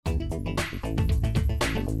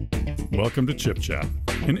Welcome to Chip Chat,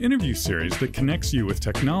 an interview series that connects you with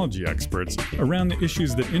technology experts around the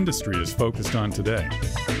issues that industry is focused on today.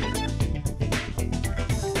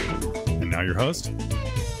 And now your host,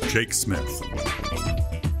 Jake Smith.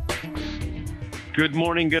 Good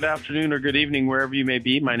morning, good afternoon, or good evening, wherever you may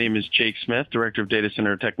be. My name is Jake Smith, Director of Data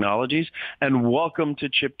Center Technologies, and welcome to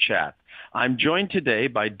Chip Chat. I'm joined today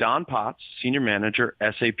by Don Potts, Senior Manager,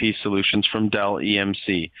 SAP Solutions from Dell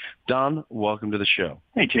EMC. Don, welcome to the show.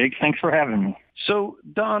 Hey, Jake. Thanks for having me. So,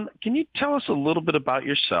 Don, can you tell us a little bit about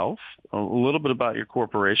yourself, a little bit about your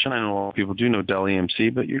corporation? I know a lot of people do know Dell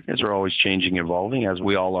EMC, but you guys are always changing, evolving, as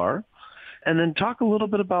we all are. And then talk a little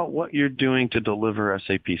bit about what you're doing to deliver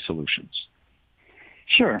SAP solutions.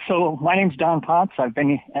 Sure. So my name's Don Potts. I've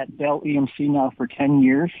been at Dell EMC now for 10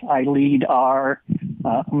 years. I lead our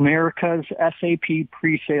America's SAP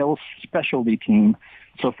pre-sales specialty team.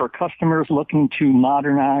 So for customers looking to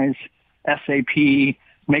modernize SAP,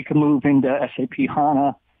 make a move into SAP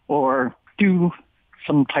HANA, or do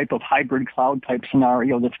some type of hybrid cloud type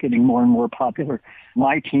scenario that's getting more and more popular,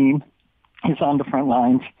 my team is on the front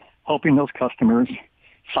lines helping those customers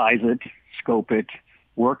size it, scope it,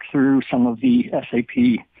 work through some of the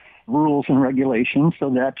SAP rules and regulations so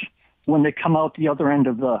that when they come out the other end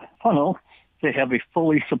of the funnel, they have a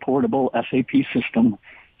fully supportable SAP system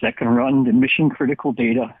that can run the mission-critical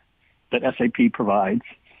data that SAP provides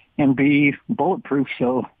and be bulletproof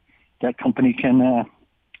so that company can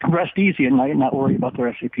rest easy at night and not worry about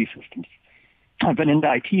their SAP systems. I've been in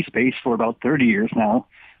the IT space for about 30 years now,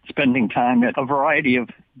 spending time at a variety of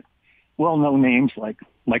well-known names like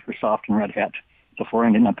Microsoft and Red Hat before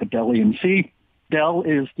ending up at Dell EMC. Dell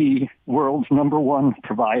is the world's #1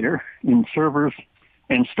 provider in servers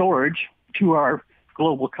and storage to our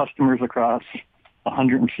global customers across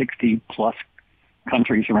 160 plus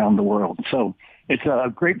countries around the world. So it's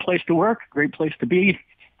a great place to work, great place to be,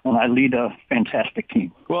 and I lead a fantastic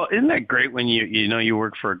team. Well, isn't that great when you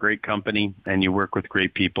work for a great company and you work with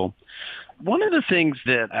great people? One of the things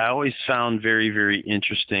that I always found very, very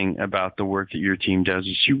interesting about the work that your team does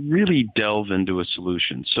is you really delve into a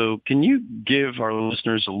solution. So can you give our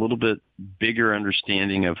listeners a little bit bigger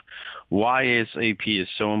understanding of why SAP is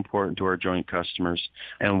so important to our joint customers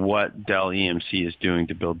and what Dell EMC is doing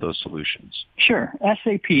to build those solutions? Sure.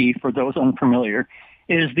 SAP, for those unfamiliar,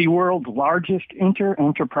 is the world's largest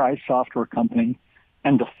enterprise software company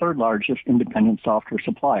and the third largest independent software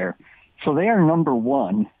supplier. So they are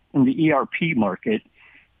 #1 in the ERP market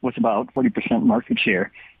with about 40% market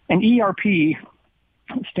share. And ERP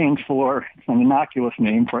stands for, it's an innocuous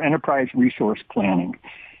name, for Enterprise Resource Planning.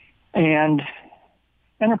 And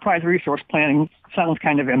Enterprise Resource Planning sounds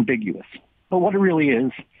kind of ambiguous. But what it really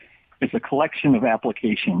is a collection of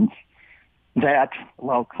applications that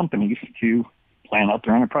allow companies to plan out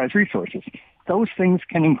their enterprise resources. Those things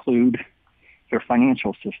can include their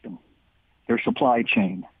financial system, their supply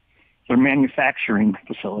chain, their manufacturing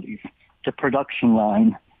facilities, the production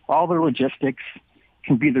line, all their logistics,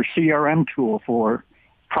 can be their CRM tool for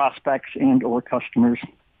prospects and or customers,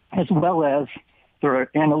 as well as their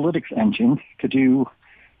analytics engine to do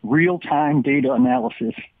real-time data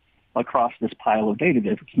analysis across this pile of data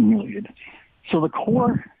they've accumulated. So the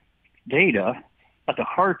core data at the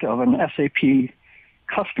heart of an SAP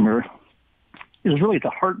customer is really the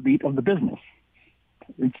heartbeat of the business.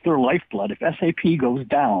 It's their lifeblood. If SAP goes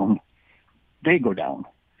down, they go down.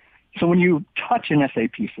 So when you touch an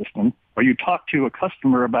SAP system or you talk to a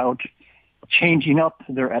customer about changing up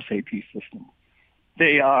their SAP system,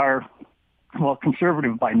 they are,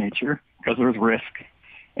 conservative by nature because there's risk.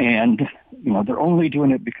 And, they're only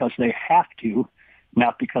doing it because they have to,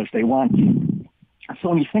 not because they want to. So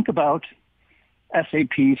when you think about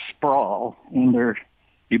SAP sprawl and their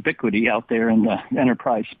ubiquity out there in the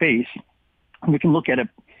enterprise space, we can look at it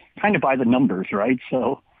kind of by the numbers, right?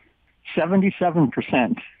 So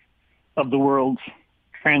 77% of the world's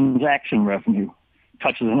transaction revenue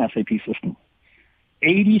touches an SAP system.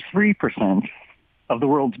 83% of the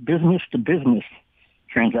world's business-to-business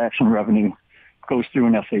transaction revenue goes through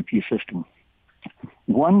an SAP system.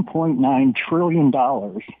 $1.9 trillion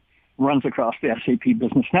runs across the SAP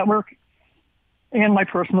Business Network. And my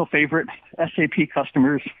personal favorite, SAP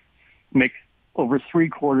customers make over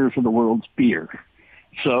 3/4 of the world's beer.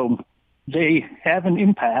 So they have an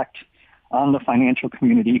impact on the financial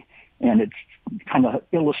community, and it kind of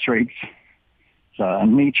illustrates the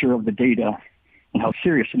nature of the data and how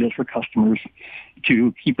serious it is for customers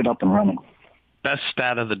to keep it up and running. Best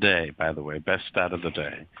stat of the day, by the way. Best stat of the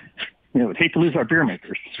day. We'd hate to lose our beer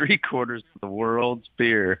makers. 3/4 of the world's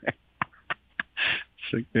beer.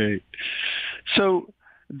 So great. So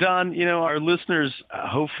Don, our listeners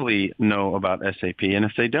hopefully know about SAP, and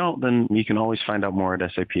if they don't, then you can always find out more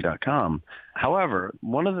at sap.com. However,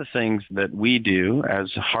 one of the things that we do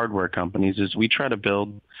as hardware companies is we try to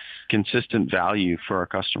build consistent value for our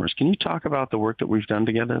customers. Can you talk about the work that we've done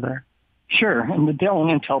together there? Sure. And the Dell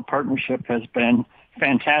and Intel partnership has been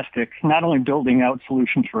fantastic, not only building out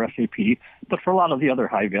solutions for SAP, but for a lot of the other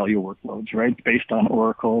high-value workloads, right, based on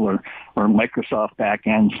Oracle or Microsoft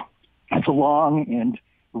backends. It's a long and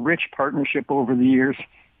rich partnership over the years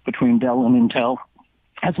between Dell and Intel,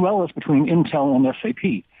 as well as between Intel and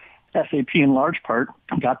SAP. SAP, in large part,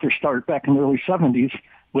 got their start back in the early 70s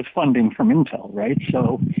with funding from Intel, right?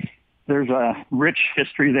 So there's a rich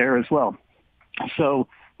history there as well. So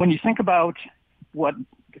when you think about what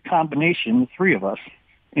the combination, the three of us,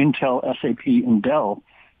 Intel, SAP, and Dell,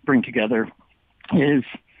 bring together is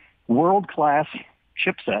world-class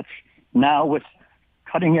chipsets, now with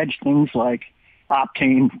cutting-edge things like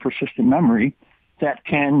Optane persistent memory that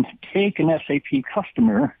can take an SAP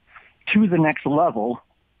customer to the next level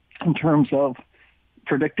in terms of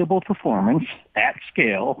predictable performance at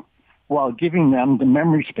scale while giving them the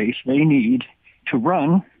memory space they need to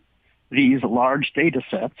run these large data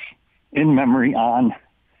sets in memory on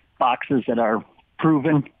boxes that are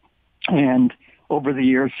proven and over the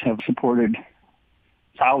years have supported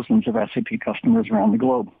thousands of SAP customers around the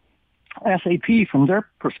globe. SAP, from their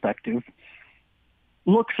perspective,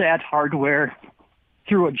 looks at hardware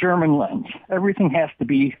through a German lens. Everything has to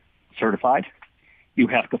be certified. You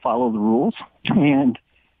have to follow the rules, and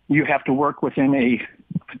you have to work within a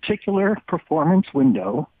particular performance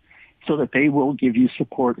window so that they will give you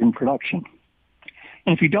support in production.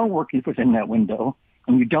 And if you don't work within that window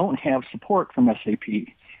and you don't have support from SAP,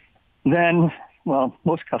 then, well,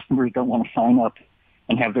 most customers don't want to sign up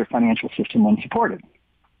and have their financial system unsupported.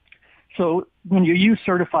 So when you use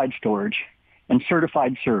certified storage and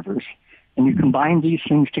certified servers, and you combine these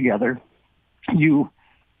things together, you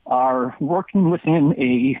are working within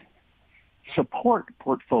a support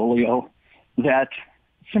portfolio that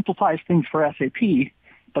simplifies things for SAP,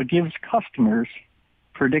 but gives customers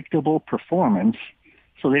predictable performance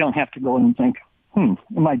so they don't have to go and think,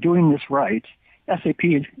 am I doing this right? SAP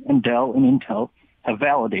and Dell and Intel have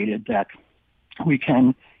validated that we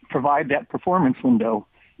can provide that performance window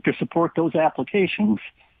to support those applications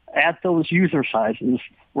at those user sizes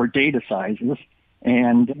or data sizes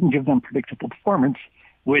and give them predictable performance,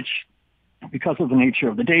 which, because of the nature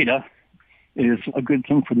of the data, is a good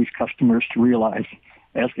thing for these customers to realize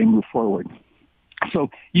as they move forward. So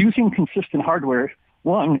using consistent hardware,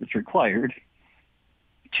 one, it's required.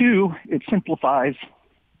 Two, it simplifies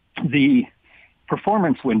the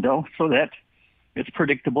performance window so that it's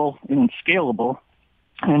predictable and scalable.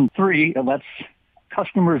 And three, it lets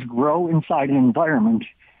customers grow inside an environment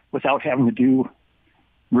without having to do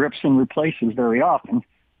rips and replaces very often,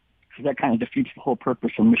 because that kind of defeats the whole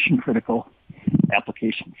purpose of mission-critical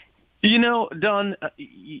applications. Don,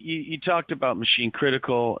 you talked about mission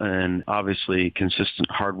critical, and obviously consistent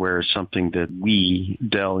hardware is something that we,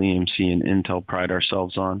 Dell, EMC, and Intel pride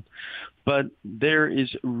ourselves on. But there is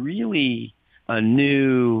really a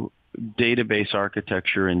new database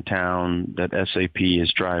architecture in town that SAP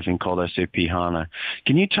is driving called SAP HANA.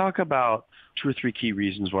 Can you talk about 2 or 3 key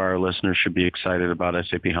reasons why our listeners should be excited about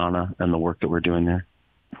SAP HANA and the work that we're doing there?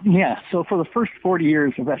 Yeah, so for the first 40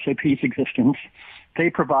 years of SAP's existence, they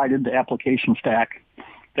provided the application stack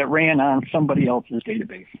that ran on somebody else's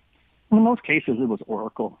database. In most cases, it was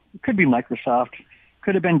Oracle. It could be Microsoft.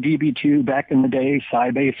 Could have been DB2 back in the day,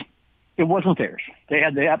 Sybase. It wasn't theirs. They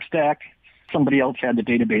had the app stack. Somebody else had the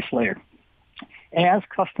database layer. As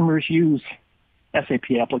customers use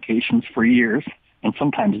SAP applications for years, and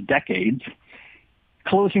sometimes decades,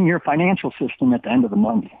 closing your financial system at the end of the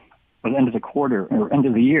month, or the end of the quarter, or end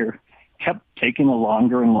of the year, kept taking a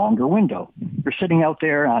longer and longer window. You're sitting out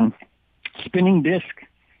there on spinning disk,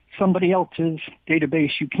 somebody else's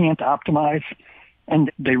database you can't optimize,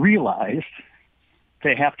 and they realized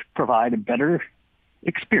they have to provide a better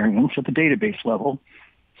experience at the database level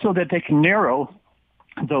so that they can narrow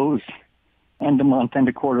those end of month, end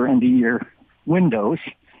of quarter, end of year windows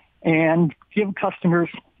and give customers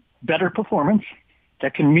better performance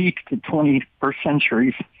that can meet the 21st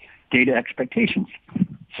century's data expectations.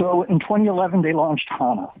 So in 2011, they launched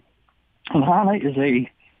HANA. And HANA is a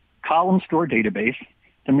column store database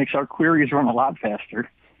that makes our queries run a lot faster,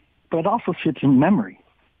 but it also sits in memory.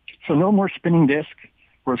 So no more spinning disk.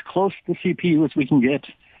 We're as close to the CPU as we can get,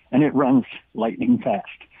 and it runs lightning fast.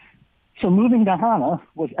 So moving to HANA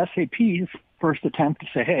was SAP's first attempt to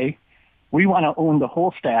say, hey, we want to own the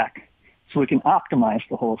whole stack so we can optimize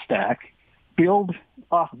the whole stack, build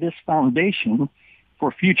off this foundation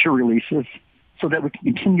for future releases so that we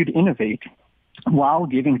can continue to innovate while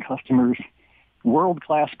giving customers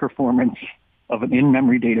world-class performance of an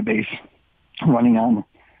in-memory database running on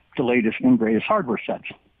the latest and greatest hardware sets.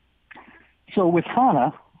 So with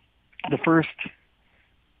HANA, the first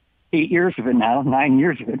 8 years of it now, 9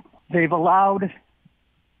 years of it, they've allowed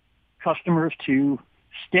customers to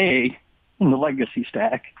stay in the legacy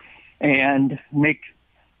stack and make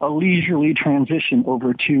a leisurely transition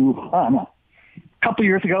over to HANA. A couple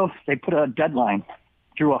years ago, they put a deadline,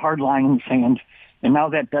 drew a hard line in the sand, and now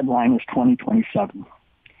that deadline is 2027.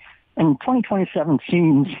 And 2027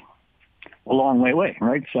 seems a long way away,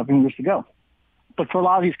 right? 7 years to go. But for a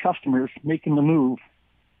lot of these customers, making the move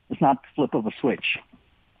is not the flip of a switch,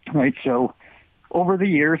 right? So over the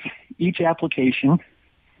years, each application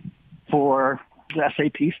for the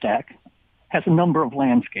SAP stack has a number of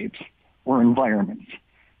landscapes or environments.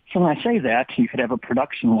 So when I say that, you could have a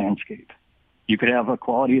production landscape. You could have a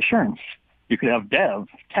quality assurance. You could have dev,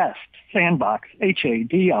 test, sandbox, HA,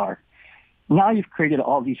 DR. Now you've created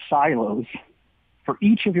all these silos for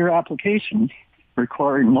each of your applications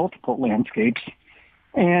requiring multiple landscapes,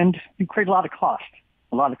 and you create a lot of cost,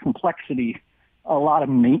 a lot of complexity, a lot of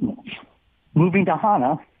maintenance. Moving to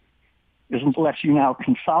HANA lets you now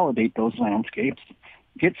consolidate those landscapes,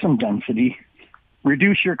 get some density,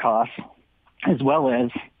 reduce your costs, as well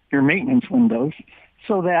as your maintenance windows,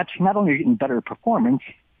 so that not only are you getting better performance,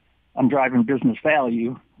 I'm driving business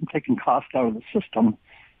value, I'm taking cost out of the system,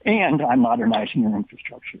 and I'm modernizing your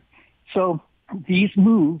infrastructure. So these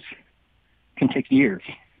moves can take years,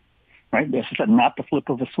 right? This is not the flip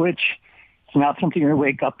of a switch. It's not something you're going to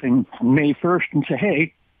wake up in May 1st and say,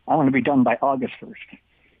 hey, I want to be done by August 1st.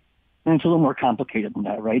 And it's a little more complicated than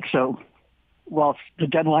that, right? So while the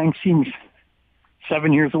deadline seems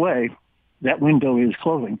 7 years away, that window is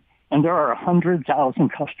closing. And there are 100,000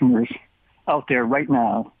 customers out there right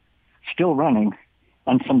now still running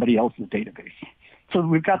on somebody else's database. So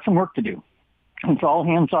we've got some work to do. It's all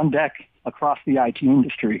hands on deck across the IT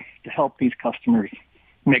industry to help these customers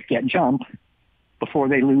make that jump before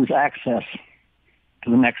they lose access to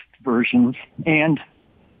the next versions and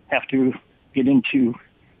have to get into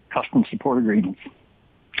custom support agreements.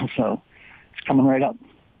 So it's coming right up.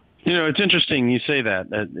 You know, it's interesting you say that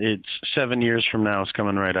it's 7 years from now it's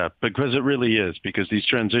coming right up, because it really is, because these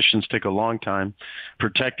transitions take a long time,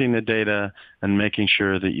 protecting the data and making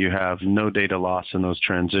sure that you have no data loss in those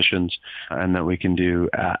transitions, and that we can do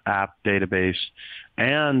app database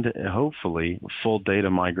and hopefully full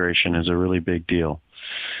data migration is a really big deal.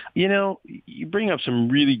 You know, you bring up some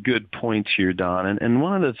really good points here, Don, and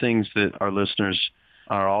one of the things that our listeners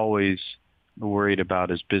are always worried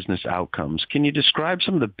about is business outcomes. Can you describe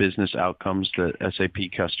some of the business outcomes that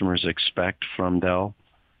SAP customers expect from Dell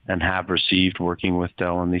and have received working with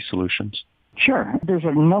Dell on these solutions? Sure. There's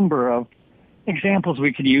a number of examples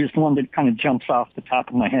we could use. The one that kind of jumps off the top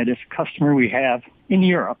of my head is a customer we have in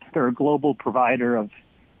Europe. They're a global provider of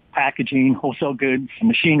packaging, wholesale goods,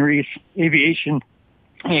 machineries, aviation,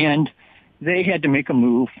 and they had to make a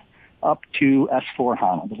move up to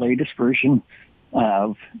S/4HANA, the latest version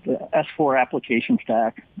of the S/4 application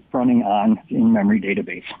stack running on the in-memory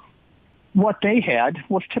database. What they had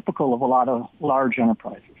was typical of a lot of large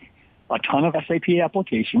enterprises. A ton of SAP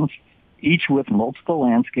applications, each with multiple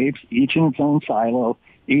landscapes, each in its own silo,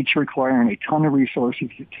 each requiring a ton of resources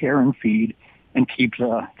to care and feed and keep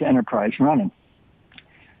the enterprise running.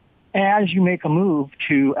 As you make a move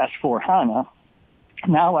to S/4HANA,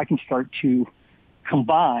 now I can start to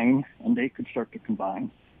combine, and they could start to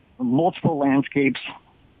combine, multiple landscapes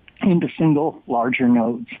into single larger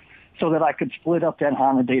nodes so that I could split up that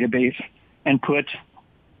HANA database and put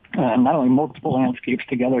not only multiple landscapes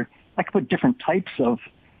together, I could put different types of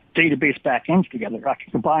database backends together. I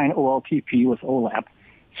could combine OLTP with OLAP.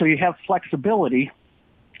 So you have flexibility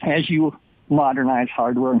as you modernize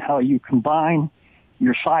hardware and how you combine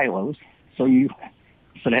your silos. So you,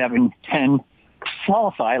 instead of having 10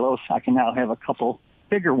 small silos, I can now have a couple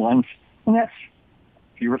bigger ones, and that's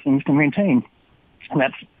fewer things to maintain. And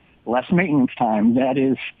that's less maintenance time. That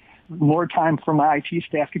is more time for my IT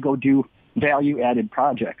staff to go do value-added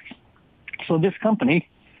projects. So this company,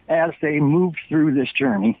 as they moved through this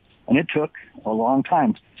journey, and it took a long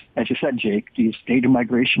time, as you said, Jake, these data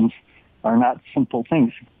migrations are not simple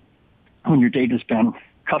things when your data's been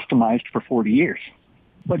customized for 40 years.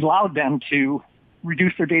 But allowed them to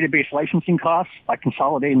reduce their database licensing costs by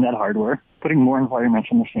consolidating that hardware, putting more environments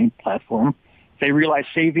on the same platform. They realized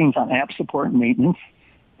savings on app support and maintenance,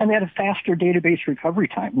 and they had a faster database recovery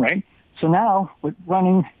time, right? So now, with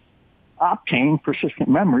running Optane persistent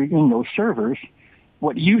memory in those servers,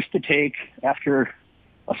 what used to take, after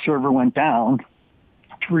a server went down,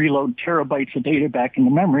 to reload terabytes of data back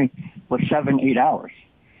into memory was 7-8 hours.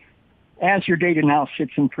 As your data now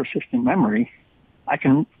sits in persistent memory, I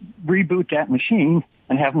can reboot that machine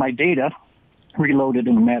and have my data reloaded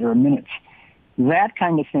in a matter of minutes. That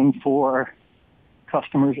kind of thing for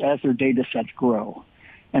customers as their data sets grow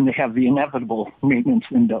and they have the inevitable maintenance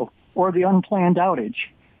window or the unplanned outage.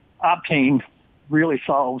 Optane really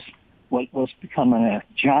solves what was becoming a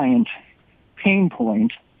giant pain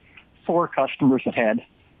point for customers that had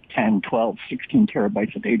 10, 12, 16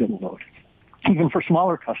 terabytes of data to load. Even for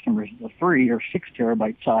smaller customers, the 3 or 6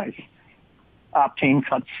 terabyte size, Optane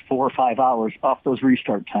cuts 4 or 5 hours off those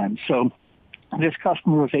restart times. So this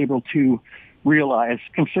customer was able to realize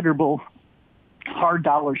considerable hard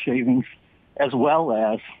dollar savings as well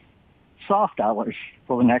as soft dollars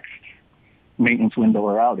for the next maintenance window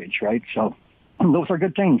or outage, right? So those are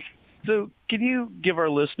good things. So can you give our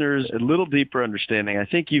listeners a little deeper understanding? I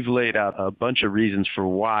think you've laid out a bunch of reasons for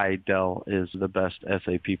why Dell is the best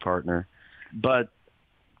SAP partner. But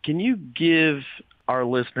can you give our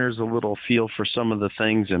listeners a little feel for some of the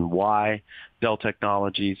things and why Dell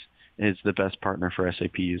Technologies is the best partner for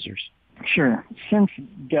SAP users? Sure. Since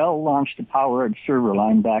Dell launched the PowerEdge server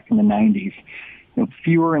line back in the 90s, if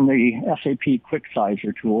you were in the SAP Quick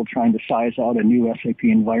Sizer tool trying to size out a new SAP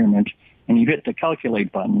environment and you hit the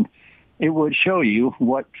calculate button, it would show you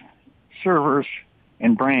what servers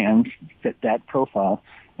and brands fit that profile.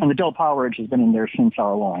 And the Dell PowerEdge has been in there since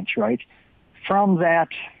our launch, right? From that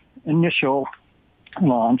initial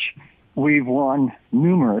launch, we've won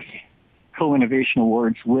numerous co-innovation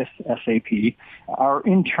awards with SAP. Our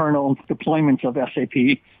internal deployments of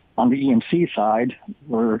SAP on the EMC side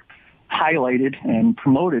were highlighted and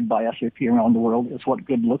promoted by SAP around the world as what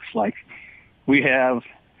good looks like. We have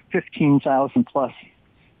 15,000 plus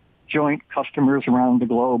joint customers around the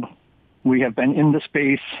globe. We have been in the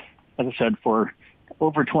space, as I said, for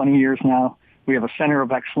over 20 years now. We have a center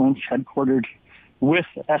of excellence headquartered with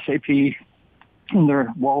SAP in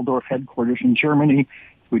their Waldorf headquarters in Germany.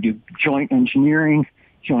 We do joint engineering,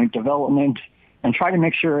 joint development, and try to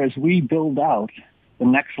make sure as we build out the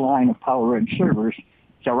next line of PowerEdge servers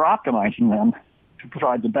that we're optimizing them to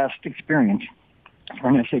provide the best experience for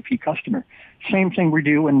an SAP customer. Same thing we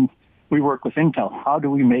do when we work with Intel. How do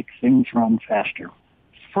we make things run faster?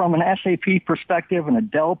 From an SAP perspective and a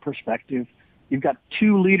Dell perspective, you've got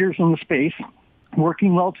two leaders in the space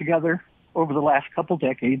working well together over the last couple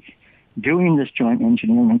decades, doing this joint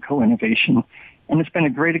engineering and co-innovation. And it's been a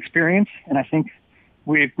great experience, and I think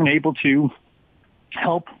we've been able to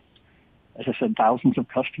help, as I said, thousands of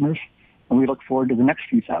customers, and we look forward to the next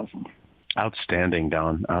few thousand. Outstanding,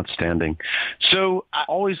 Don. Outstanding. So I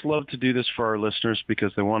always love to do this for our listeners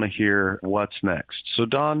because they want to hear what's next. So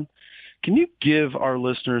Don, can you give our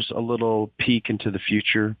listeners a little peek into the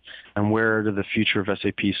future and where do the future of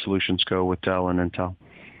SAP solutions go with Dell and Intel?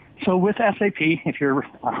 So with SAP, if you're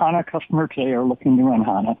a HANA customer today or looking to run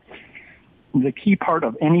HANA, the key part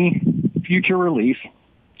of any future release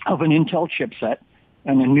of an Intel chipset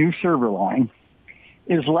and a new server line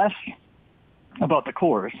is less about the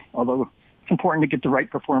cores, although it's important to get the right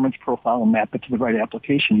performance profile and map it to the right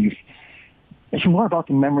application use. It's more about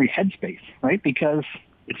the memory headspace, right? Because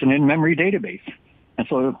it's an in-memory database. And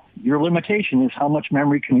so your limitation is how much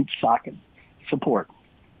memory can each socket support.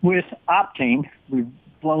 With Optane, we've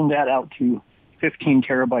blown that out to 15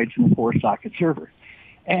 terabytes in a 4-socket server.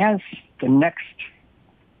 As the next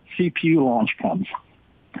CPU launch comes,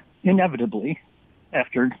 inevitably,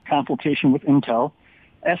 after consultation with Intel,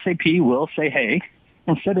 SAP will say, hey,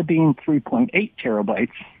 instead of being 3.8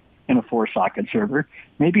 terabytes in a 4-socket server,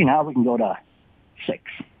 maybe now we can go to 6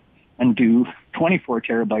 and do 24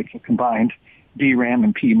 terabytes of combined DRAM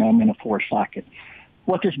and PMEM in a 4-socket.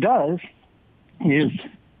 What this does is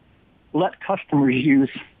let customers use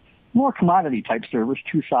more commodity-type servers,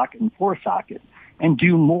 2-socket and 4-socket, and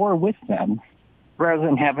do more with them rather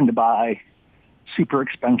than having to buy super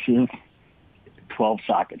expensive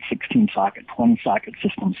 12-socket, 16-socket, 20-socket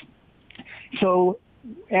systems. So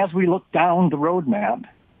as we look down the roadmap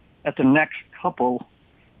at the next couple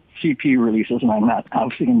CPU releases, and I'm not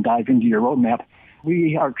obviously going to dive into your roadmap,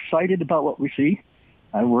 we are excited about what we see.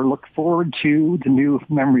 We're looking forward to the new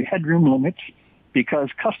memory headroom limits because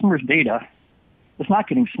customers' data is not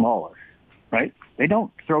getting smaller, right? They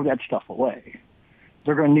don't throw that stuff away.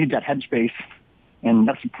 They're going to need that headspace, and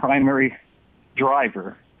that's the primary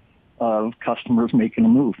driver of customers making a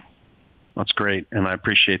move. That's great, and I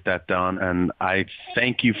appreciate that, Don, and I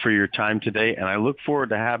thank you for your time today, and I look forward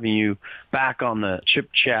to having you back on the Chip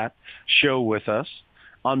Chat show with us.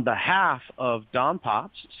 On behalf of Don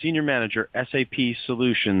Pops, Senior Manager, SAP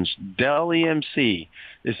Solutions, Dell EMC,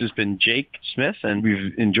 this has been Jake Smith, and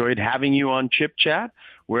we've enjoyed having you on Chip Chat.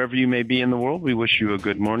 Wherever you may be in the world, we wish you a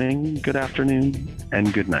good morning, good afternoon,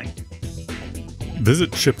 and good night.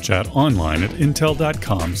 Visit ChipChat online at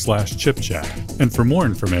intel.com/chipchat. And for more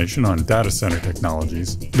information on data center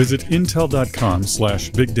technologies, visit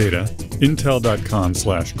intel.com/bigdata,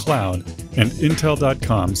 intel.com/cloud, and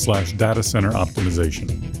intel.com/datacenter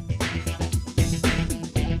optimization.